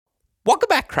Welcome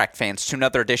back, Cracked fans, to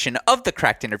another edition of the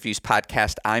Cracked Interviews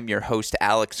podcast. I'm your host,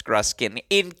 Alex Gruskin.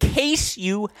 In case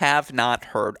you have not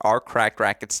heard, our Cracked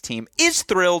Racquets team is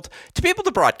thrilled to be able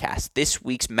to broadcast this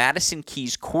week's Madison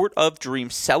Keys Court of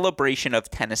Dreams Celebration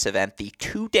of Tennis event, the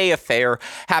two-day affair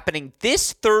happening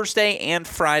this Thursday and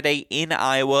Friday in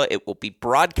Iowa. It will be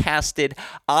broadcasted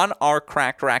on our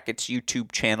Cracked Racquets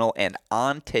YouTube channel, and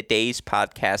on today's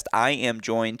podcast, I am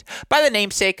joined by the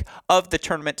namesake of the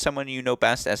tournament, someone you know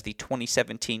best as the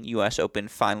 2017 U.S. Open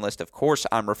finalist. Of course,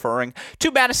 I'm referring to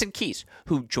Madison Keys,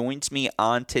 who joins me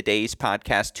on today's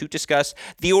podcast to discuss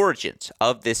the origins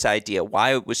of this idea,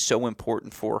 why it was so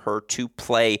important for her to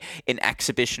play an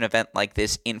exhibition event like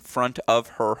this in front of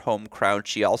her home crowd.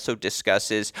 She also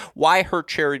discusses why her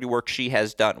charity work she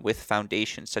has done with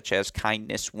foundations such as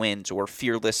Kindness Wins or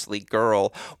Fearlessly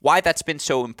Girl, why that's been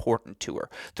so important to her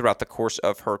throughout the course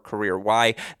of her career,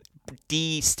 why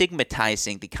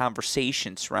destigmatizing the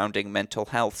conversation surrounding mental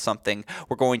health, something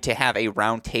we're going to have a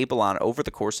round table on over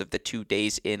the course of the 2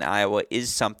 days in Iowa,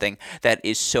 is something that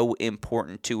is so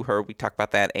important to her. We talk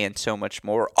about that and so much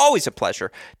more. Always a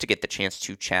pleasure to get the chance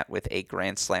to chat with a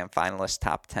Grand Slam finalist,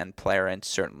 top 10 player, and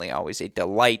certainly always a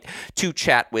delight to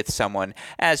chat with someone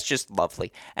as just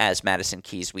lovely as Madison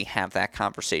Keys. We have that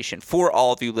conversation for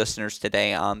all of you listeners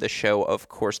today on the show. Of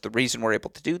course, the reason we're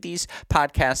able to do these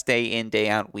podcasts day in, day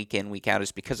out, week in, week out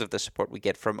is because of the support we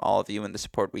get from all of you and the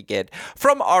support we get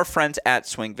from our friends at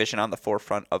Swing Vision, on the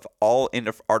forefront of all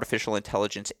artificial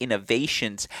intelligence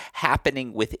innovations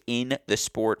happening within the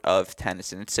sport of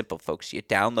tennis. And it's simple, folks. You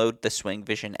download the Swing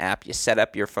Vision app, you set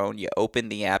up your phone, you open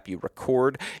the app, you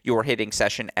record your hitting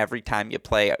session every time you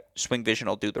play. Swing Vision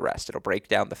will do the rest. It'll break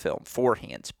down the film,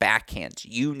 forehands, backhands,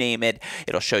 you name it.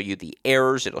 It'll show you the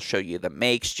errors, it'll show you the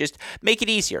makes. Just make it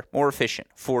easier, more efficient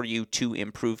for you to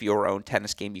improve your own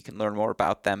tennis game. You can learn more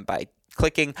about them by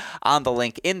clicking on the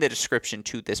link in the description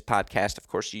to this podcast. Of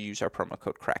course, you use our promo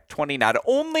code CRACK20. Not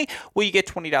only will you get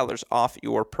 $20 off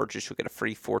your purchase, you'll get a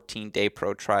free 14-day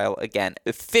pro trial. Again,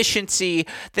 efficiency,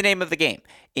 the name of the game.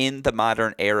 In the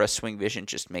modern era, Swing Vision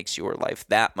just makes your life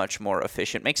that much more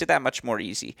efficient, makes it that much more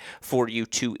easy for you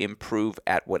to improve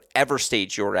at whatever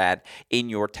stage you're at in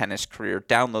your tennis career.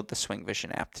 Download the Swing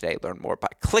Vision app today. Learn more by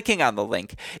clicking on the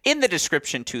link in the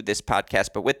description to this podcast.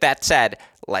 But with that said,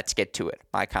 let's get to it.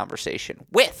 My conversation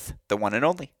with the one and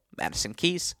only Madison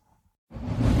Keys.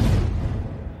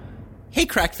 Hey,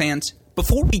 Crack fans.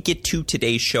 Before we get to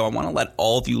today's show, I want to let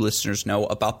all of you listeners know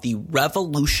about the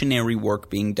revolutionary work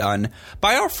being done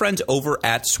by our friends over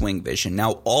at Swing Vision.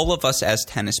 Now, all of us as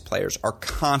tennis players are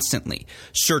constantly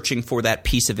searching for that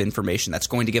piece of information that's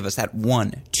going to give us that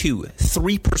 1, 2,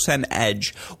 3%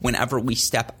 edge whenever we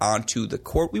step onto the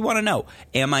court. We want to know,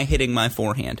 am I hitting my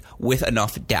forehand with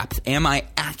enough depth? Am I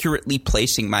accurately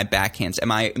placing my backhands? Am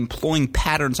I employing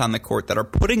patterns on the court that are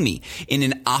putting me in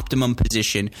an optimum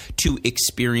position to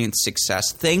experience success?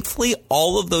 Thankfully,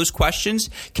 all of those questions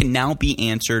can now be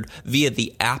answered via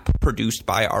the app produced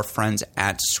by our friends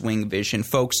at Swing Vision.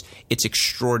 Folks, it's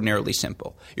extraordinarily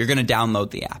simple. You're going to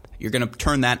download the app. You're going to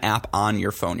turn that app on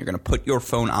your phone. You're going to put your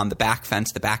phone on the back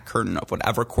fence, the back curtain of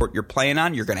whatever court you're playing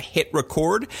on. You're going to hit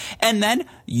record, and then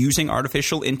using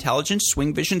artificial intelligence,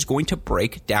 Swing Vision is going to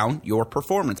break down your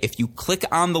performance. If you click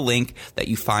on the link that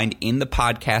you find in the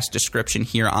podcast description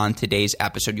here on today's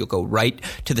episode, you'll go right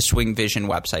to the Swing Vision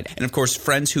website. And of course,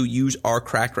 friends who use our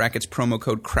Cracked Racquets promo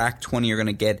code CRACK20 are going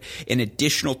to get an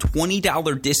additional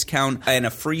 $20 discount and a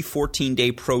free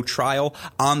 14-day pro trial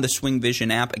on the Swing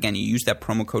Vision app. Again, you use that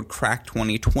promo code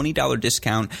CRACK20, $20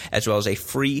 discount, as well as a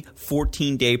free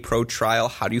 14-day pro trial.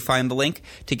 How do you find the link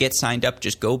to get signed up?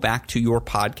 Just go back to your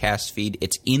podcast feed.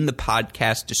 It's in the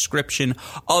podcast description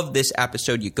of this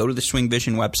episode. You go to the Swing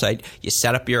Vision website, you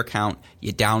set up your account,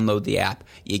 you download the app,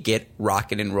 you get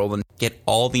rocking and rolling, get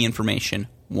all the information,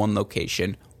 one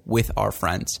location, with our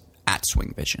friends at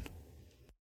Swing Vision.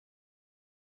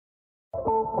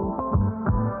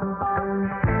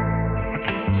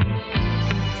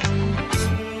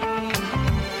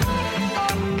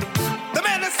 The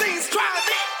man that sings try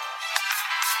it.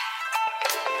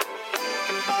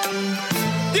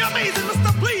 The amazing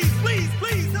Mr.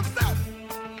 Please himself.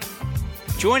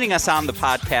 Joining us on the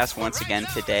podcast once again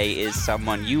today is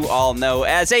someone you all know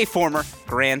as a former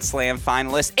Grand Slam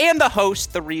finalist and the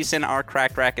host, the reason our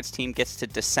Cracked Racquets team gets to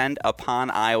descend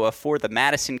upon Iowa for the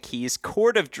Madison Keys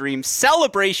Court of Dreams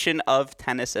Celebration of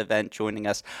Tennis event. Joining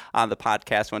us on the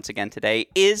podcast once again today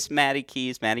is Maddie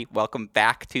Keys. Maddie, welcome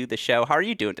back to the show. How are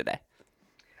you doing today?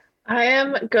 I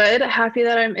am good. Happy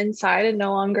that I'm inside and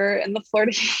no longer in the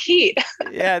Florida heat.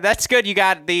 Yeah, that's good. You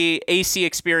got the AC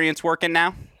experience working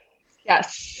now?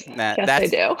 Yes. That, Yes, I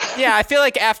do. Yeah, I feel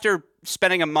like after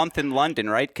spending a month in London,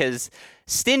 right? Because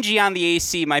stingy on the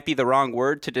AC might be the wrong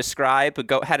word to describe,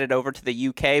 but headed over to the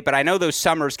UK. But I know those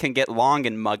summers can get long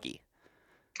and muggy.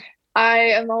 I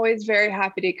am always very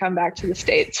happy to come back to the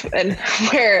States, and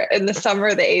where in the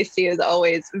summer the AC is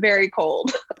always very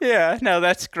cold. Yeah, no,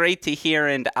 that's great to hear.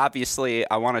 And obviously,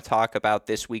 I want to talk about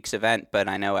this week's event, but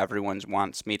I know everyone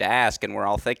wants me to ask, and we're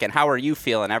all thinking, how are you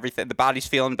feeling? Everything, the body's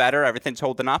feeling better? Everything's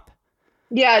holding up?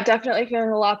 Yeah, definitely feeling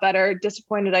a lot better.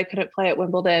 Disappointed I couldn't play at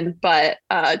Wimbledon, but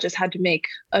just had to make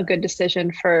a good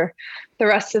decision for the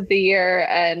rest of the year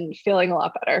and feeling a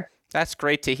lot better. That's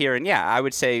great to hear. And yeah, I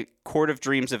would say Court of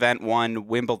Dreams event 1,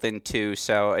 Wimbledon 2.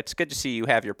 So it's good to see you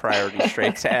have your priorities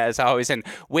straight as always. And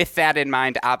with that in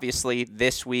mind, obviously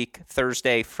this week,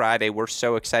 Thursday, Friday, we're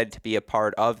so excited to be a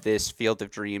part of this Field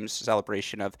of Dreams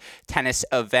celebration of tennis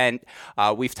event.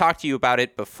 We've talked to you about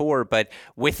it before, but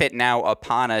with it now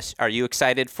upon us, are you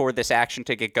excited for this action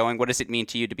to get going? What does it mean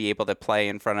to you to be able to play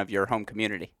in front of your home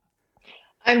community?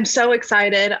 I'm so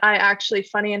excited. I actually,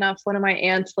 funny enough, one of my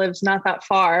aunts lives not that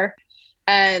far.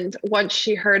 And once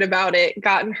she heard about it,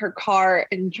 got in her car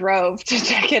and drove to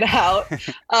check it out.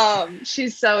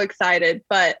 She's so excited.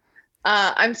 But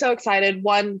I'm so excited,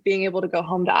 one, being able to go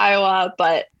home to Iowa,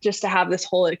 but just to have this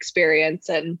whole experience.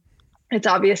 And it's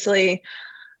obviously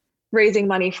raising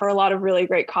money for a lot of really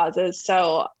great causes.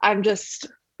 So I'm just,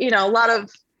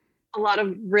 a lot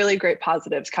of really great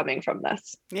positives coming from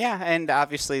this. Yeah, and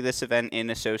obviously this event in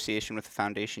association with the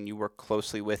foundation you work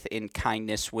closely with in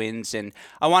Kindness Wins. And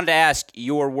I wanted to ask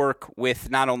your work with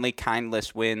not only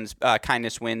Kindness Wins,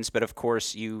 but of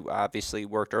course you obviously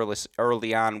worked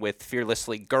early on with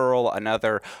Fearlessly Girl,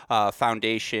 another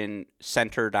foundation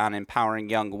centered on empowering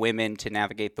young women to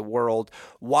navigate the world.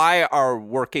 Why are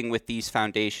working with these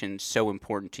foundations so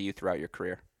important to you throughout your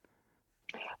career?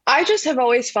 I just have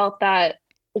always felt that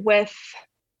with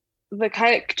the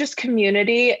kind of just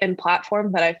community and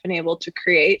platform that I've been able to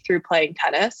create through playing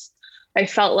tennis, I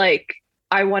felt like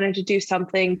I wanted to do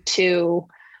something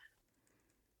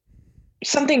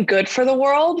good for the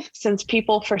world, since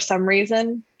people for some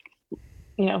reason,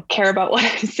 care about what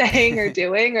I'm saying or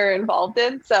doing or involved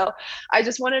in. So I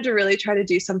just wanted to really try to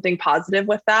do something positive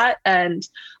with that. And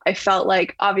I felt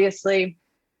like, obviously,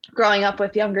 growing up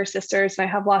with younger sisters, and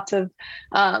I have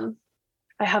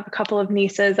I have a couple of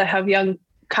nieces, I have young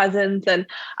cousins, and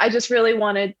I just really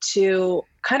wanted to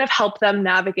kind of help them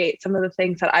navigate some of the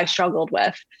things that I struggled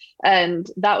with. And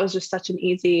that was just such an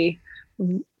easy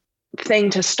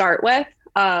thing to start with.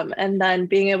 And then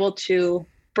being able to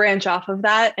branch off of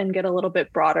that and get a little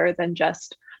bit broader than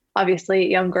just obviously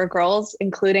younger girls,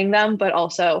 including them, but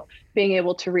also being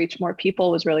able to reach more people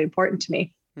was really important to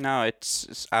me. No,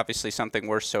 it's obviously something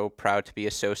we're so proud to be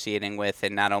associating with.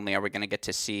 And not only are we going to get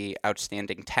to see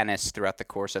outstanding tennis throughout the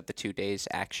course of the 2 days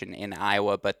action in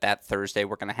Iowa, but that Thursday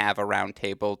we're going to have a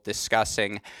roundtable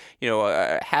discussing,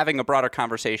 having a broader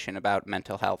conversation about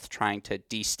mental health, trying to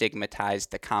destigmatize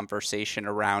the conversation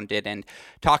around it, and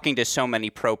talking to so many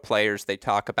pro players. They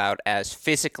talk about as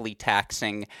physically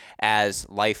taxing as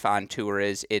life on tour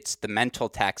is. It's the mental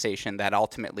taxation that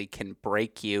ultimately can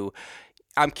break you.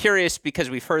 I'm curious, because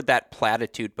we've heard that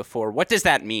platitude before. What does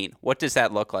that mean? What does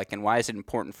that look like? And why is it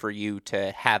important for you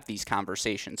to have these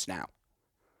conversations now?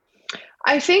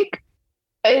 I think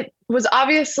it was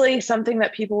obviously something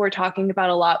that people were talking about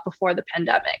a lot before the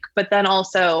pandemic, but then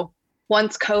also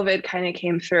once COVID kind of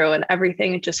came through and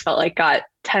everything, it just felt like got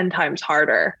 10 times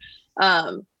harder.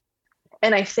 And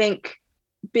I think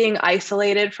being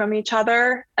isolated from each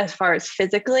other as far as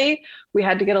physically, we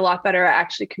had to get a lot better at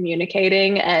actually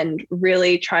communicating and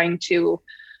really trying to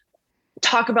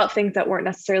talk about things that weren't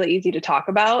necessarily easy to talk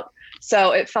about.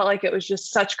 So it felt like it was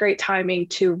just such great timing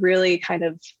to really kind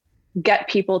of get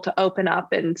people to open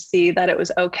up and see that it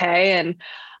was okay.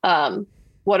 And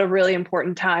what a really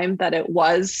important time that it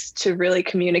was to really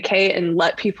communicate and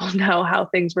let people know how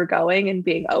things were going and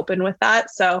being open with that.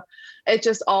 So it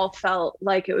just all felt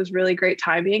like it was really great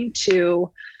timing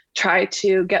to try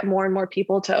to get more and more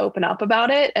people to open up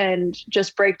about it and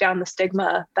just break down the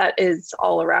stigma that is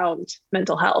all around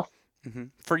mental health. Mm-hmm.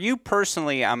 For you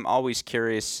personally, I'm always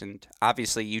curious, and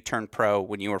obviously you turned pro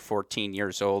when you were 14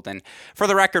 years old. And for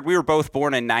the record, we were both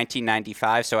born in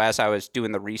 1995. So as I was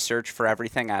doing the research for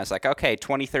everything, I was like, okay,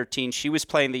 2013, she was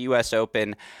playing the U.S.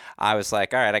 Open. I was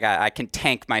like, all right, I can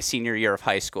tank my senior year of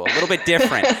high school. A little bit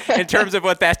different in terms of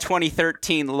what that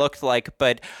 2013 looked like.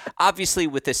 But obviously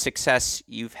with the success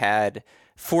you've had,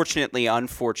 fortunately,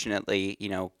 unfortunately,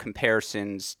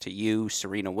 comparisons to you,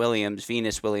 Serena Williams,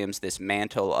 Venus Williams, this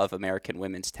mantle of American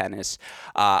women's tennis.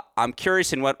 I'm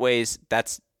curious in what ways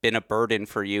that's been a burden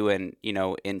for you, and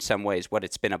in some ways what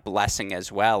it's been a blessing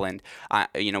as well. And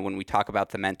when we talk about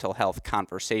the mental health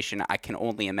conversation, I can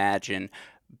only imagine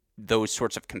those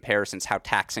sorts of comparisons, how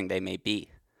taxing they may be.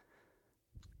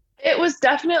 It was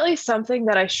definitely something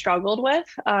that I struggled with.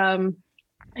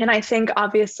 And I think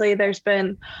obviously there's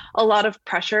been a lot of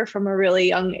pressure from a really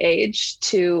young age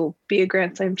to be a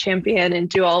Grand Slam champion and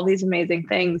do all these amazing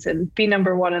things and be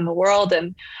number one in the world.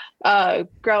 And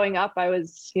growing up, I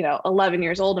was, 11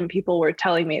 years old and people were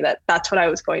telling me that that's what I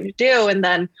was going to do. And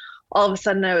then all of a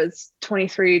sudden I was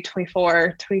 23,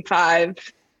 24,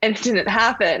 25, and it didn't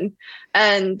happen.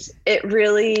 And it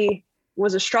really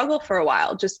was a struggle for a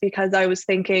while, just because I was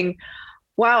thinking,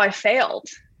 wow, I failed.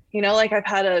 I've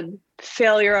had a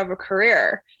failure of a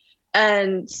career.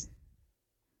 And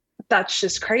that's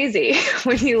just crazy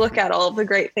when you look at all of the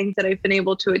great things that I've been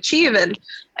able to achieve. And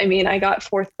I mean, I got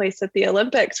 4th place at the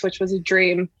Olympics, which was a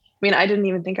dream. I mean, I didn't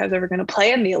even think I was ever going to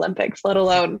play in the Olympics, let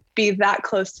alone be that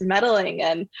close to medaling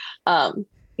and,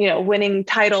 winning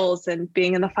titles and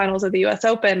being in the finals of the US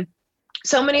Open.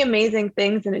 So many amazing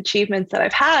things and achievements that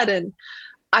I've had. And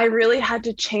I really had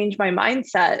to change my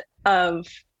mindset of,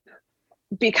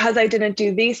 because I didn't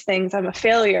do these things, I'm a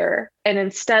failure, and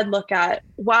instead look at,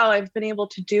 wow, I've been able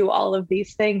to do all of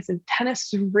these things. And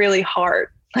tennis is really hard.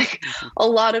 A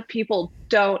lot of people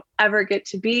don't ever get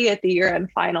to be at the year-end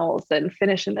finals and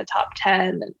finish in the top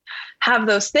 10 and have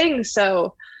those things.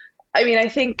 So, I mean, I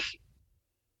think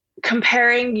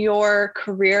comparing your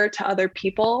career to other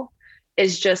people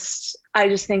is I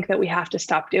just think that we have to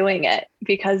stop doing it,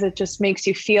 because it just makes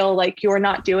you feel like you're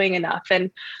not doing enough. And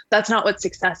that's not what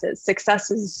success is. Success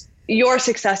is your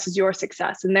success,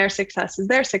 and their success is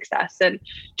their success. And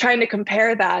trying to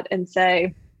compare that and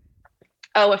say,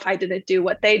 oh, if I didn't do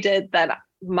what they did, then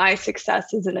my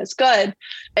success isn't as good.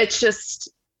 It's just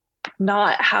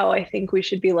not how I think we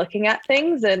should be looking at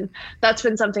things. And that's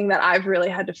been something that I've really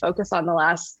had to focus on the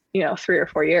last, 3 or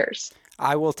 4 years.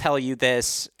 I will tell you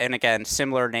this, and again,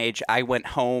 similar in age, I went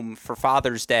home for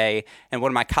Father's Day, and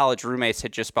one of my college roommates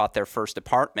had just bought their first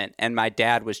apartment, and my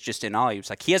dad was just in awe. He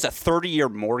was like, he has a 30-year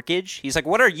mortgage? He's like,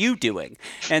 what are you doing?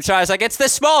 And so I was like, it's the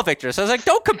small victories. So I was like,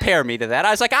 don't compare me to that.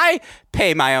 I was like, I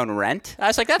pay my own rent. I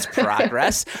was like, that's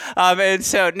progress. And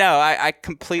so, no, I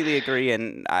completely agree,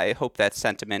 and I hope that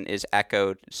sentiment is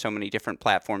echoed so many different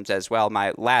platforms as well.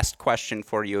 My last question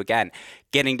for you again,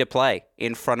 getting to play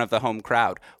in front of the home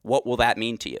crowd, what will that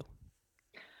mean to you?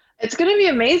 It's going to be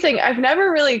amazing. I've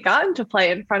never really gotten to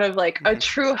play in front of a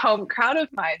true home crowd of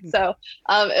mine. So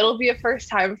it'll be a first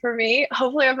time for me.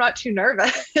 Hopefully I'm not too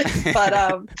nervous, but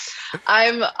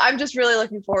I'm just really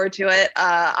looking forward to it.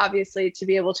 Obviously to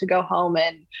be able to go home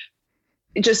and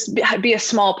just be a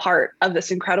small part of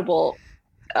this incredible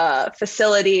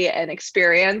facility and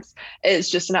experience is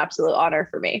just an absolute honor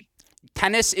for me.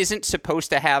 Tennis isn't supposed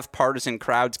to have partisan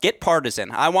crowds. Get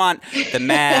partisan. I want the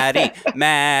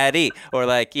Maddie,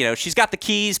 or she's got the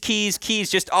keys,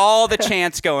 just all the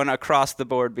chants going across the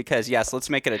board, because yes, let's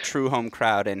make it a true home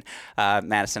crowd. And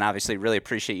Madison, obviously really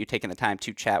appreciate you taking the time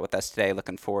to chat with us today.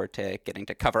 Looking forward to getting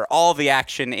to cover all the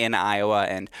action in Iowa,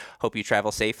 and hope you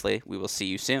travel safely. We will see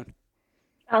you soon.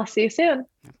 I'll see you soon.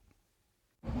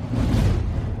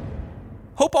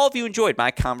 Hope all of you enjoyed my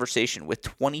conversation with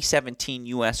 2017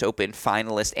 U.S. Open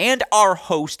finalist and our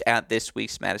host at this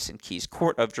week's Madison Keys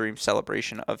Court of Dreams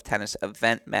celebration of tennis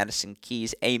event, Madison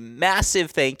Keys. A massive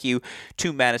thank you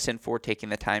to Madison for taking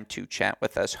the time to chat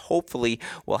with us. Hopefully,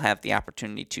 we'll have the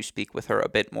opportunity to speak with her a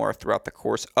bit more throughout the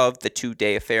course of the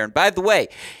two-day affair. And by the way,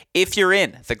 if you're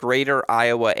in the greater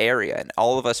Iowa area, and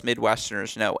all of us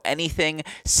Midwesterners know, anything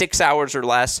 6 hours or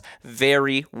less,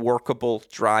 very workable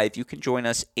drive. You can join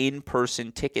us in person.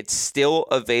 Tickets still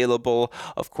available.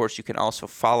 Of course, you can also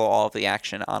follow all of the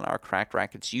action on our Cracked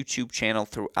Racquets YouTube channel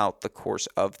throughout the course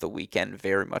of the weekend.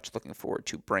 Very much looking forward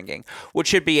to bringing what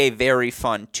should be a very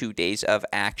fun 2 days of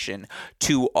action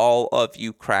to all of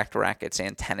you Cracked Racquets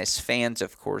and tennis fans.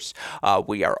 Of course,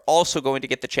 we are also going to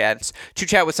get the chance to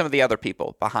chat with some of the other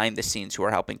people behind the scenes who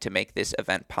are helping to make this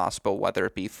event possible, whether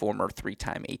it be former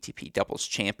 3-time ATP doubles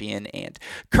champion and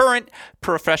current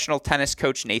professional tennis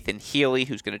coach Nathan Healy,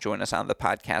 who's going to join us on the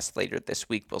podcast later this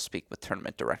week. We'll speak with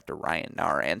tournament director Ryan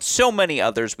Nahr and so many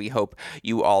others. We hope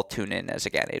you all tune in, as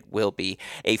again, it will be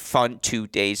a fun 2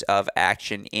 days of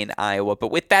action in Iowa. But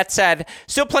with that said,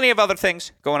 still plenty of other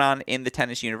things going on in the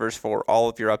tennis universe. For all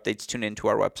of your updates, tune in to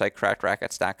our website,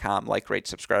 crackedrackets.com. Like, rate,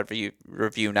 subscribe,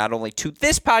 review not only to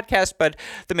this podcast, but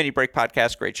the Mini Break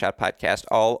podcast, Great Shot podcast,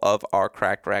 all of our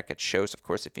Cracked Racquets shows. Of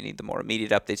course, if you need the more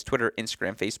immediate updates, Twitter,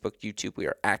 Instagram, Facebook, YouTube, we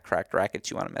are at Cracked Racquets.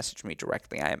 You want to message me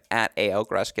directly, I am at AL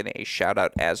Gruskin. A shout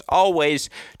out, as always,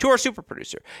 to our super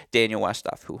producer, Daniel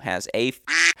Westoff, who has a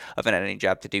of an editing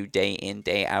job to do day in,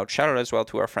 day out. Shout out as well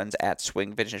to our friends at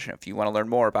Swing Vision. If you want to learn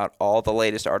more about all the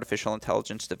latest artificial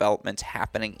intelligence developments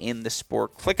happening in the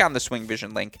sport, click on the Swing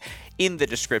Vision link in the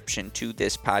description to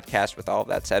this podcast. With all of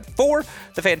that said, for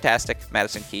the fantastic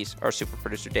Madison Keys, our super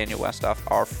producer Daniel Westoff,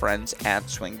 our friends at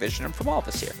Swing Vision, and from all of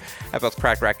us here at both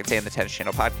Cracked Racquets and the Tennis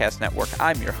Channel Podcast Network,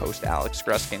 I'm your host, Alex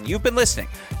Gruskin. You've been listening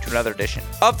to another edition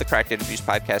of the Cracked Interviews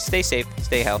podcast. Stay safe,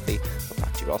 stay healthy. We'll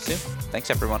talk to you all soon. Thanks,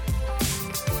 everyone.